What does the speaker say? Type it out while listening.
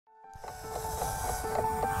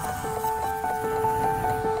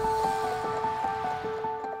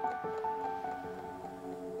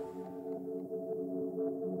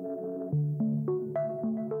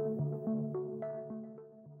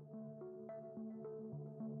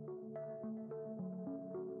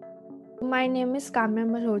My name is Kamya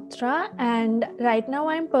Malhotra, and right now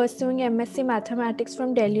I'm pursuing MSc Mathematics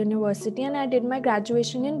from Delhi University, and I did my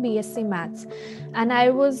graduation in BSc Maths. And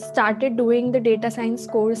I started doing the data science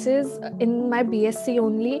courses in my BSc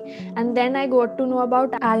only, and then I got to know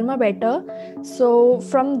about AlmaBetter. So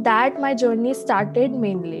from that, my journey started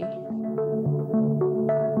mainly.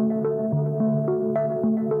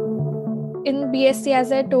 In BSc,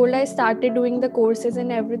 as I told, I started doing the courses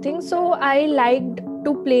and everything. So I liked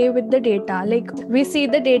to play with the data. Like, we see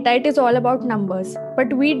the data, it is all about numbers,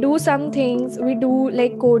 but we do some things, we do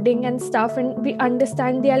like coding and stuff, and we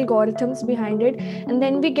understand the algorithms behind it, and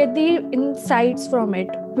then we get the insights from it,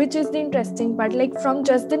 which is the interesting part. Like, from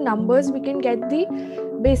just the numbers, we can get the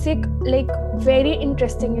basic, like, very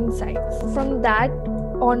interesting insights. From that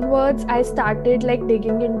onwards, I started like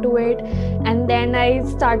digging into it, and then I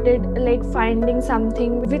started like finding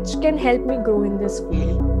something which can help me grow in this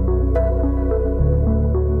field.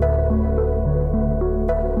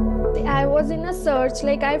 I was in a search,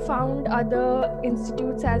 like I found other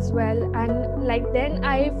institutes as well, and like then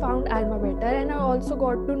I found AlmaBetter, and I also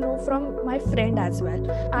got to know from my friend as well.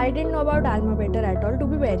 I didn't know about AlmaBetter at all, to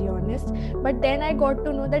be very honest, but then I got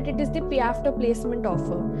to know that it is the pay after placement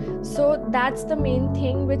offer. So that's the main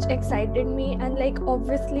thing which excited me, and like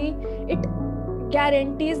obviously it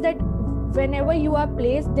guarantees that whenever you are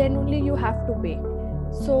placed, then only you have to pay.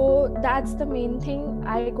 So that's the main thing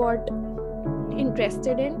I got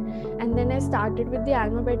interested in, and then I started with the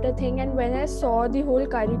AlmaBetter thing. And when I saw the whole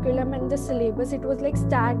curriculum and the syllabus, it was like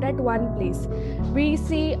stacked at one place. We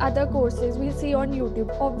see other courses, we see on YouTube,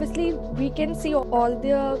 obviously we can see all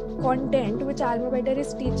the content which AlmaBetter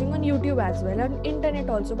is teaching on YouTube as well, on internet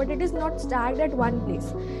also, but it is not stacked at one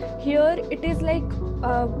place. Here it is like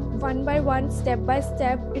one by one, step by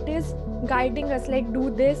step, it is guiding us, like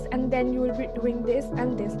do this and then you will be doing this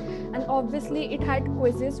and this. And obviously it had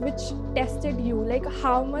quizzes which tested you, like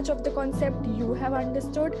how much of the concept you have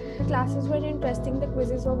understood. The classes were interesting, the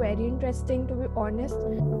quizzes were very interesting, to be honest.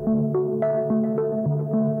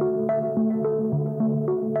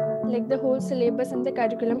 Like the whole syllabus and the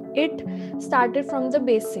curriculum, it started from the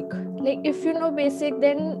basic. Like if you know basic,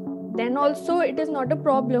 then also it is not a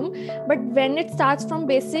problem, but when it starts from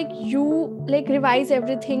basic, you like revise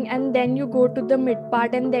everything, and then you go to the mid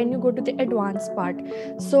part, and then you go to the advanced part,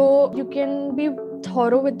 so you can be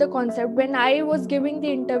thorough with the concept. When I was giving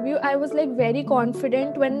the interview, I was like very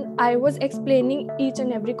confident when I was explaining each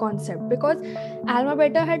and every concept, because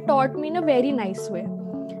AlmaBetter had taught me in a very nice way.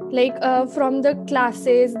 Like from the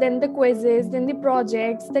classes, then the quizzes, then the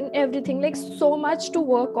projects, then everything, like so much to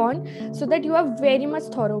work on, so that you are very much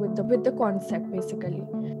thorough with the concept. Basically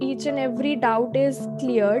each and every doubt is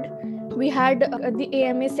cleared. We had the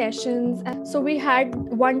AMA sessions, so we had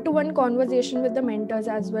one-to-one conversation with the mentors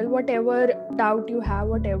as well, whatever doubt you have,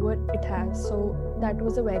 whatever it has. So that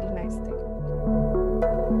was a very nice thing.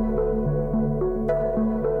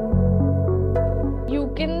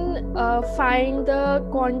 You can find the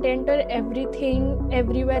content or everything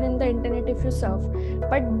everywhere in the internet if you surf,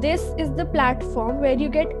 but this is the platform where you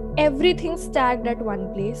get everything stacked at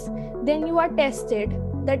one place. Then you are tested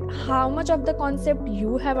that how much of the concept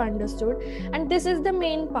you have understood, and this is the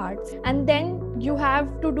main part. And then you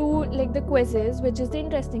have to do like the quizzes, which is the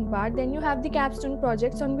interesting part. Then you have the capstone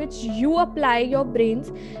projects on which you apply your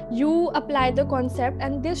brains, you apply the concept,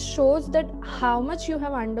 and this shows that how much you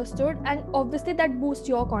have understood, and obviously that boosts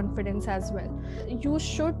your confidence as well. You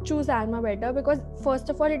should choose AlmaBetter because first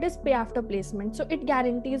of all, it is pay after placement, so it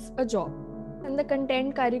guarantees a job. And the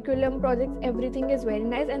content, curriculum, projects, everything is very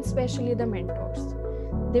nice, and especially the mentors.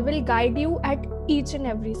 They will guide you at each and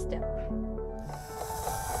every step.